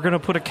 we're going to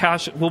put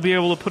we'll be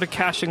able to put a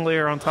caching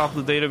layer on top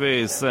of the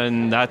database,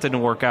 and that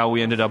didn't work out.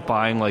 We ended up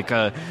buying like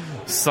a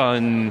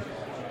Sun,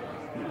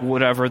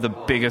 whatever the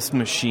biggest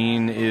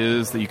machine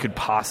is that you could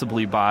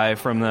possibly buy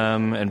from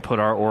them, and put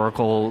our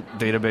Oracle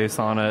database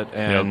on it,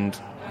 and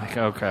like,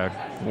 okay,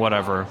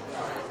 whatever.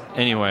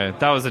 Anyway,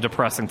 that was a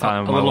depressing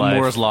time of my life. A little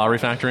Moore's Law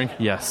refactoring?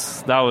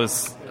 Yes,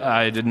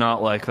 I did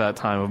not like that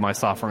time of my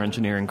software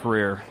engineering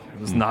career.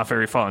 It was not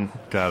very fun.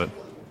 Got it.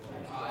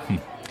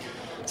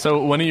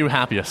 So when are you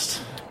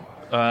happiest?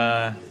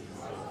 I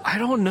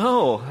don't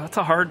know. That's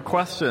a hard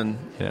question.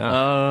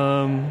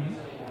 Yeah.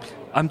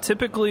 I'm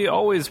typically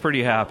always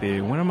pretty happy.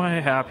 When am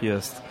I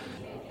happiest?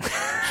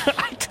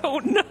 I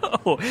don't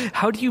know.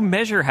 How do you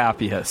measure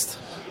happiest?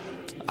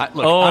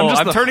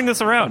 I'm turning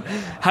this around.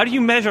 How do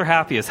you measure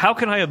happiest? How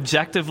can I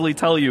objectively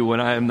tell you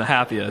when I am the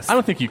happiest? I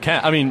don't think you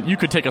can. I mean, you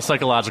could take a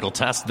psychological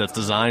test that's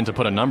designed to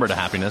put a number to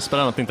happiness, but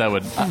I don't think that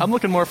would... I'm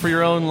looking more for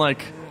your own,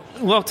 like...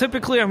 Well,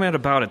 typically I'm at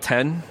about a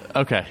 10.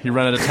 Okay, you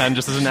run at a 10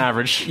 just as an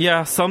average.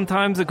 Yeah,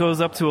 sometimes it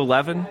goes up to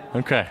 11.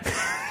 Okay.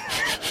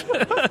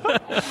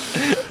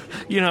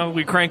 You know,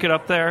 we crank it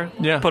up there,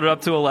 put it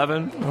up to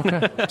 11.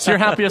 Okay. So you're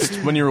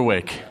happiest when you're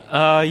awake?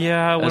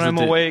 Yeah, when I'm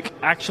awake.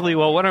 Actually,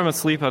 well, when I'm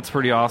asleep, that's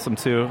pretty awesome,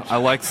 too. I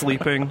like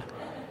sleeping.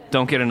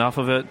 Don't get enough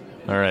of it.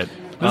 All right.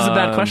 This is a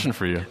bad question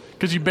for you.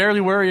 Because you barely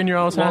worry and you're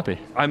always happy.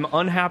 I'm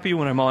unhappy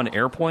when I'm on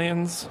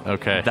airplanes.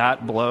 Okay.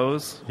 That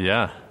blows.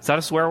 Yeah. Is that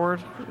a swear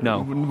word?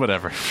 No.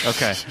 Whatever.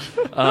 Okay.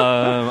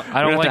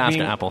 I don't like ask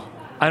being, Apple.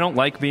 I don't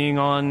like being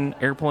on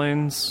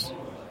airplanes.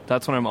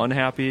 That's when I'm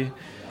unhappy.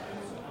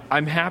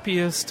 I'm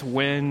happiest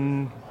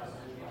when,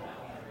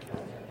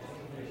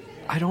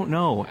 I don't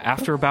know,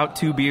 after about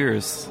 2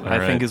 beers, I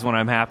think is when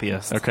I'm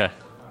happiest. Okay.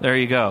 There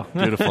you go.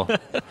 Beautiful.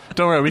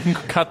 Don't worry, we can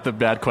cut the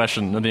bad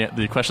question,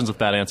 the questions with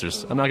bad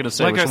answers. I'm not going to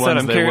say Like which I said,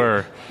 ones they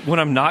were.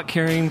 when I'm not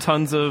carrying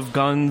tons of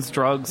guns,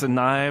 drugs, and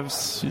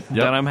knives,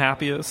 then I'm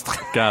happiest.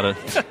 Got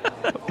it.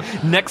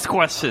 Next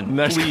question,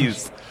 Next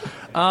please.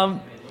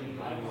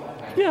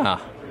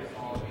 Yeah.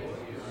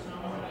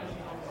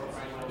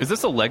 Is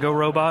this a Lego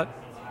robot?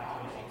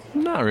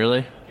 Not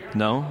really.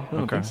 No? I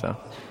don't think so.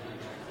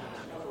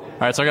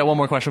 All right, so I got one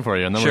more question for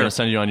you, and then we're Sure. going to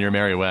send you on your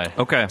merry way.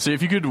 Okay. So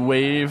if you could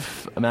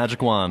wave a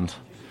magic wand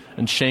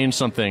and change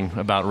something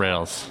about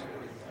Rails,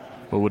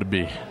 what would it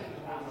be?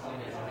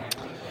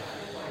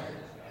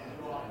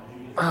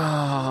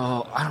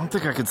 Oh, I don't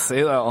think I could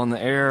say that on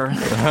the air.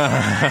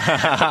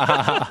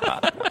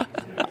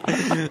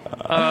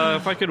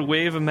 If I could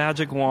wave a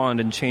magic wand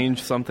and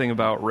change something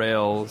about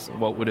Rails,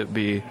 what would it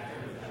be?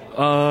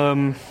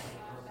 The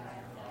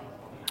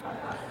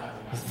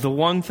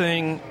one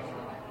thing...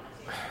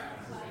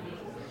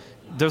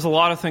 There's a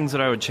lot of things that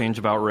I would change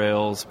about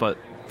Rails, but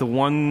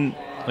one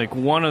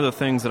of the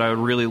things that I would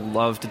really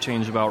love to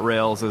change about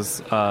Rails is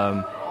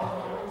the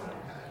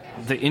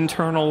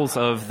internals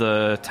of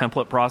the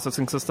template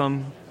processing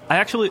system.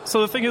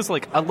 So the thing is,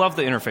 I love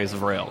the interface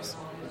of Rails.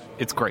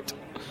 It's great.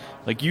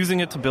 Using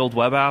it to build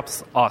web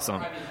apps,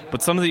 awesome.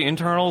 But some of the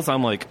internals,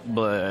 I'm like,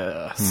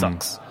 bleh,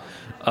 sucks.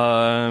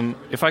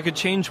 If I could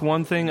change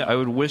one thing, I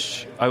would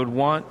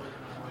want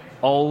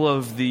all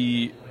of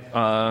the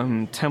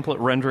template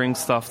rendering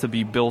stuff to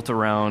be built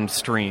around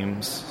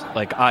streams,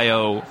 like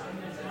I/O,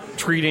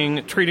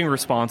 treating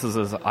responses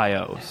as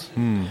I/Os.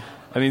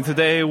 I mean,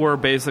 today we're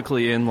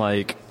basically in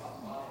crappy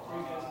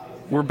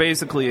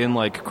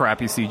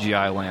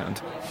CGI land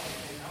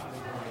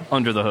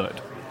under the hood,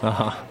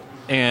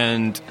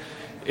 and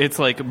it's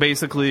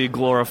basically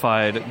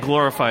glorified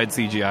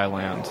CGI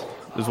land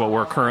is what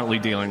we're currently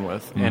dealing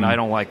with, and I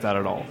don't like that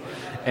at all.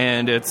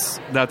 And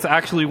that's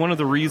actually one of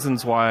the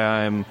reasons why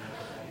I'm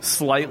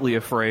slightly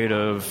afraid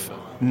of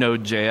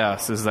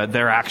Node.js is that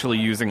they're actually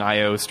using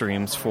I/O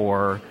streams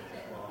for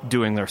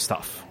doing their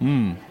stuff.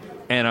 And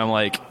I'm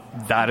like,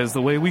 that is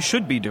the way we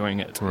should be doing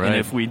it. Right. And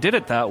if we did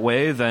it that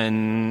way,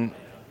 then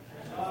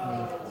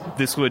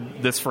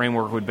this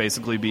framework would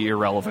basically be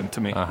irrelevant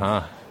to me.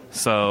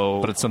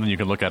 So, But it's something you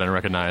can look at and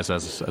recognize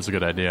as a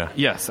good idea.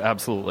 yes,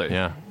 absolutely.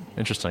 Yeah.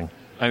 Interesting.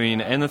 I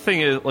mean, and the thing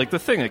is, the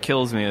thing that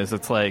kills me is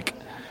it's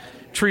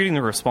treating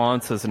the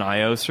response as an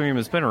I/O stream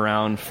has been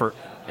around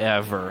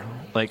forever.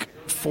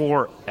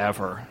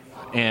 Forever.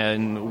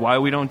 And why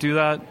we don't do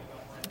that,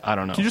 I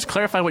don't know. Can you just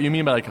clarify what you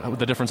mean by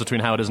the difference between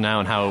how it is now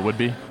and how it would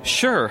be?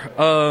 Sure.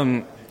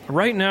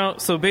 Right now,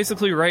 when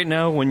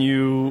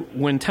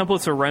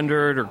templates are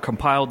rendered or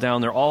compiled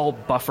down, they're all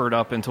buffered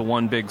up into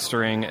one big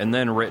string and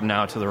then written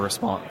out to the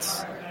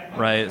response.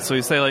 Right? So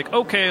you say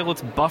okay,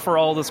 let's buffer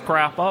all this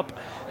crap up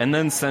and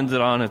then send it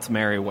on its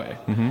merry way.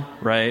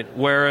 Right?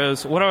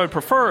 Whereas what I would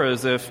prefer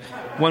is if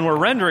when we're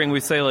rendering, we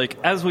say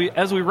as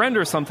we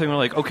render something,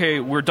 we're okay,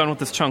 we're done with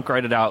this chunk,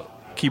 write it out.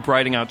 Keep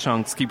writing out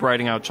chunks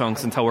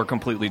until we're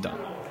completely done.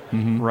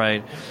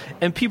 Right?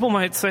 And people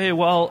might say,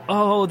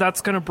 well,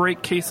 that's going to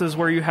break cases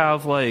where you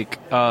have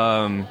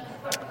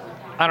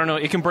I don't know,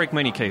 it can break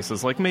many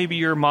cases. Maybe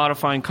you're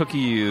modifying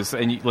cookies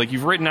and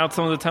you've written out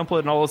some of the template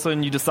and all of a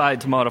sudden you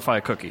decide to modify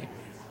a cookie.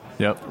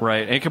 Yep.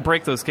 Right? And it can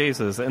break those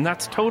cases. And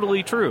that's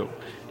totally true.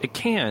 It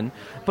can.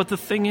 But the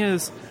thing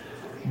is,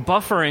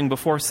 buffering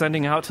before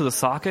sending out to the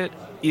socket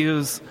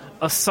is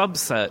a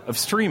subset of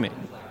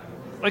streaming.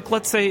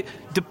 Let's say,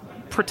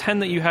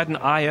 pretend that you had an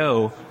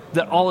I/O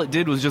that all it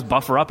did was just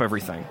buffer up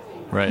everything.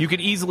 Right. You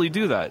could easily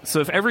do that.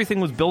 So if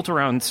everything was built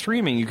around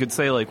streaming, you could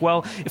say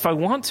if I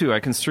want to, I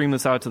can stream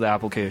this out to the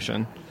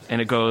application and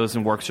it goes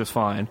and works just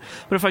fine.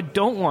 But if I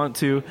don't want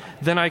to,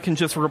 then I can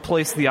just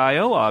replace the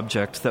I/O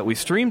object that we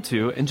stream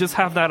to and just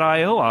have that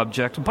I/O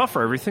object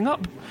buffer everything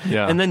up.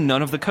 Yeah. And then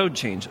none of the code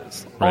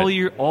changes.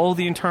 Right. All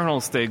the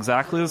internals stay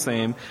exactly the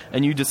same,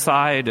 and you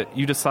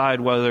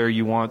decide whether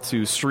you want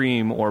to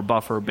stream or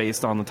buffer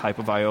based on the type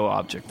of I/O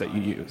object that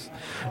you use.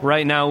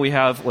 Right now we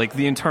have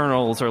the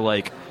internals are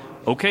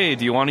okay,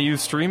 do you want to use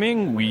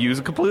streaming? We use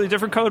a completely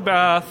different code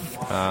path.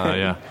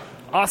 Yeah.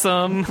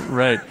 Awesome.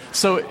 Right.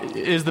 So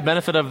is the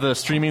benefit of the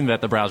streaming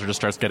that the browser just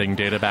starts getting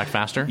data back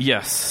faster?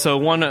 Yes. So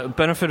one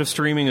benefit of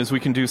streaming is we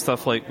can do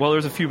stuff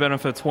there's a few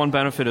benefits. One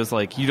benefit is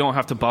you don't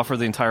have to buffer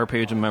the entire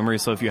page in memory.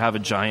 So if you have a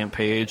giant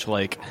page,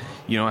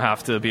 you don't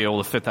have to be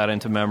able to fit that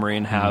into memory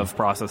and have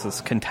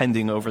processes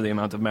contending over the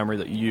amount of memory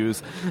that you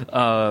use.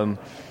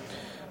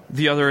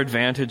 The other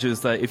advantage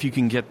is that if you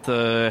can get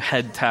the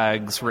head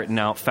tags written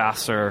out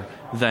faster,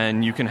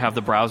 then you can have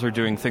the browser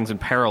doing things in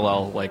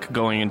parallel, like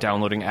going and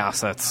downloading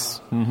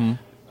assets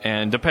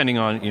And depending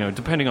on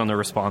the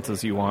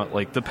responses you want,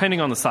 like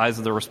depending on the size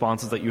of the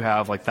responses that you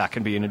have, like that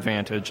can be an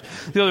advantage.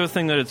 The other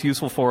thing that it's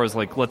useful for is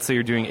like, let's say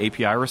you're doing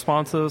API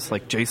responses,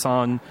 like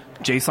JSON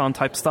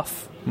type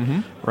stuff,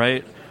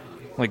 right?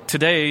 Like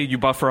today you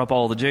buffer up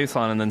all the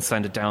JSON and then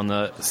send it down.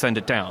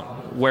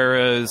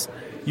 Whereas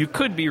you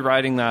could be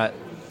writing that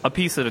a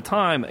piece at a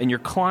time, and your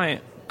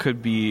client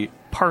could be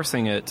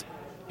parsing it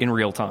in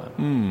real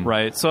time,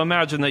 right? So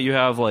imagine that you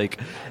have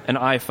like an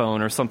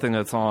iPhone or something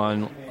that's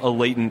on a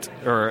latent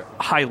or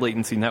high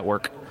latency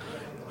network.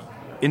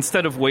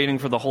 Instead of waiting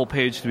for the whole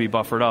page to be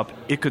buffered up,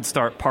 it could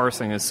start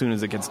parsing as soon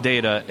as it gets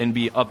data and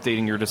be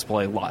updating your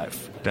display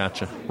live.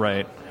 Gotcha.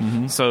 Right.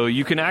 So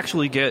you can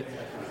actually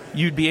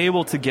you'd be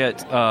able to get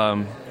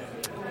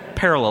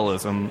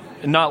parallelism,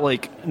 not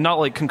like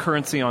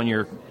concurrency on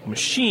your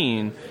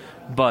machine,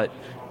 but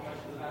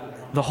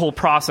the whole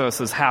process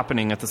is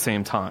happening at the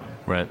same time.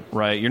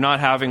 Right. You're not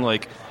having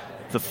like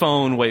the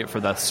phone wait for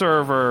the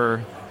server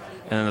and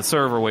then the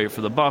server wait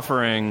for the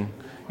buffering.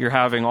 You're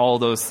having all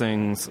those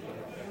things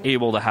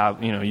able to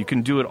have, you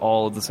can do it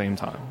all at the same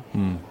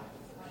time.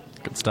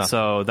 Good stuff.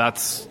 So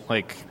that's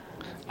like,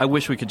 I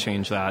wish we could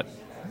change that.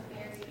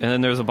 And then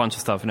there's a bunch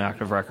of stuff in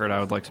Active Record I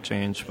would like to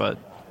change, but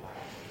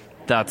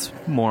that's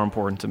more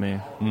important to me.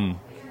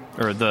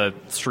 Or the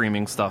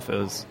streaming stuff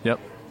is. Yep.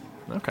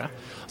 Okay.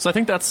 So I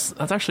think that's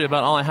actually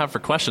about all I have for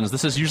questions.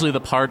 This is usually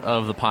the part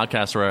of the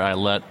podcast where I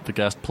let the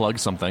guest plug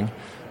something,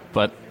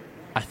 but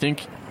I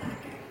think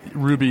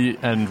Ruby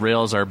and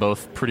Rails are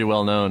both pretty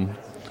well known.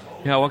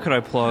 Yeah, what could I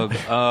plug?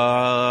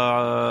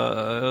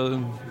 I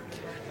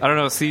don't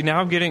know. See, now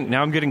I'm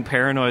getting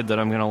paranoid that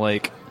I'm gonna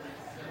like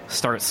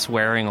start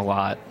swearing a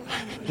lot,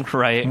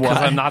 right?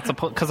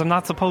 Because I'm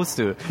not supposed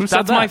to. Who said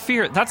That's that? my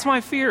fear. That's my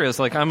fear. Is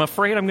like I'm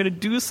afraid I'm gonna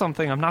do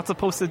something I'm not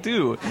supposed to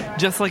do.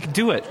 Just like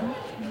do it.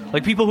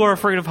 Like people who are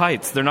afraid of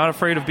heights, they're not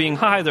afraid of being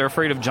high, they're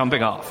afraid of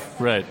jumping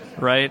off. Right.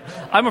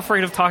 I'm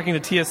afraid of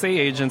talking to TSA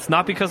agents,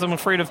 not because I'm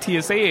afraid of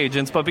TSA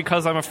agents, but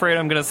because I'm afraid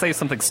I'm going to say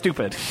something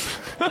stupid.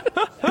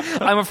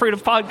 I'm afraid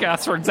of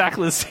podcasts for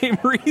exactly the same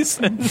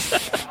reason.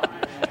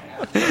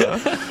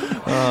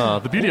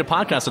 The beauty of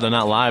podcasts are they're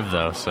not live,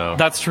 though, so...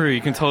 That's true,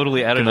 you can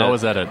totally edit it. You can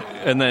always edit.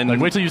 And then... Like,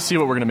 wait till you see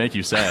what we're going to make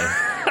you say.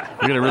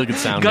 We got a really good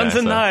sound Guns guy,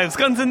 and so. knives,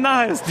 guns and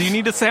knives. Do you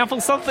need to sample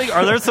something?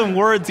 Are there some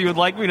words you would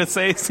like me to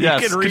say so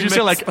Yes, you can remix? could you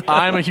say, like,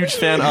 I'm a huge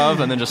fan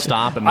of, and then just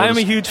stop and... I am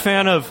a huge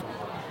fan of...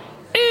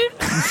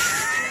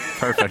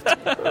 Perfect.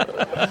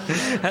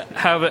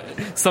 Have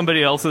it,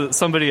 somebody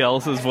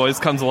else's voice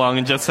comes along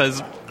and just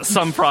says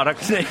some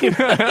product name.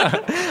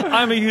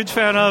 I'm a huge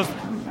fan of...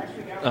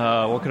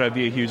 what could I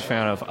be a huge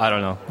fan of? I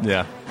don't know.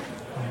 Yeah.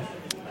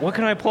 What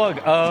can I plug?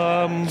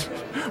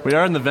 We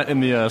are in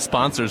the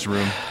sponsors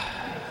room.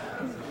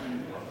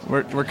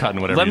 We're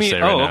cutting whatever you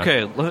say right now.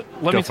 Okay. Let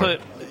me tell you.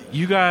 it.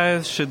 You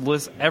guys should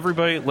listen.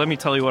 Everybody, let me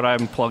tell you what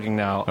I'm plugging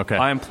now. Okay.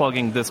 I'm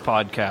plugging this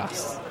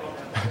podcast.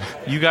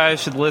 You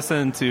guys should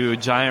listen to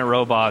Giant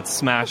Robots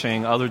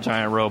Smashing Other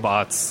Giant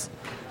Robots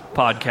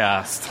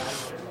podcast.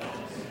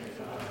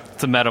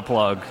 It's a meta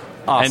plug.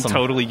 Awesome. And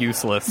totally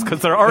useless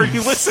because they're already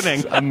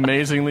listening.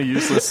 Amazingly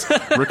useless,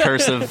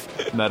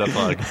 recursive meta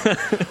plug.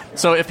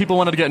 So if people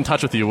wanted to get in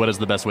touch with you, what is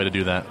the best way to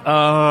do that?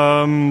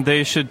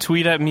 They should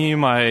tweet at me.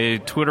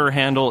 My Twitter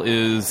handle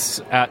is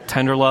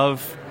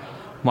 @tenderlove.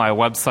 My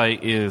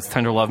website is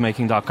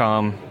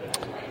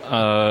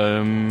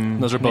tenderlovemaking.com.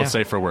 Those are both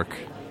safe for work.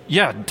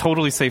 Yeah,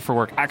 totally safe for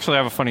work. Actually, I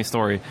have a funny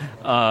story.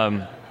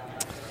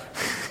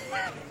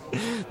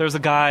 There's a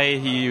guy,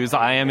 he was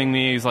IMing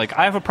me. He's like,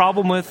 I have a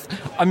problem with,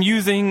 I'm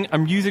using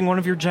one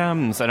of your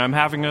gems, and I'm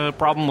having a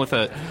problem with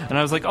it. And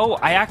I was like, oh,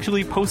 I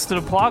actually posted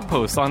a blog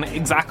post on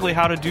exactly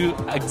how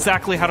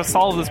to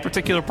solve this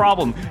particular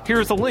problem.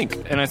 Here's a link.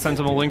 And I sent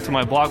him a link to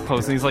my blog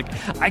post, and he's like,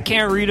 I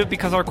can't read it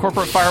because our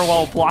corporate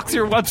firewall blocks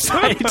your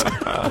website.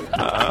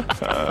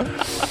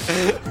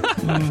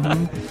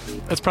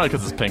 It's probably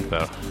because it's pink,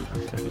 though.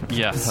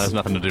 Yes. It has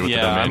nothing to do with the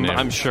domain name.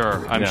 I'm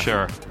sure. I'm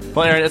sure.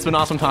 Well, Aaron, it's been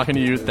awesome talking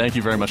to you. Thank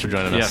you very much for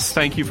joining us. Yes,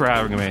 thank you for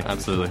having me.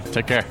 Absolutely.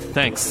 Take care.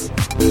 Thanks.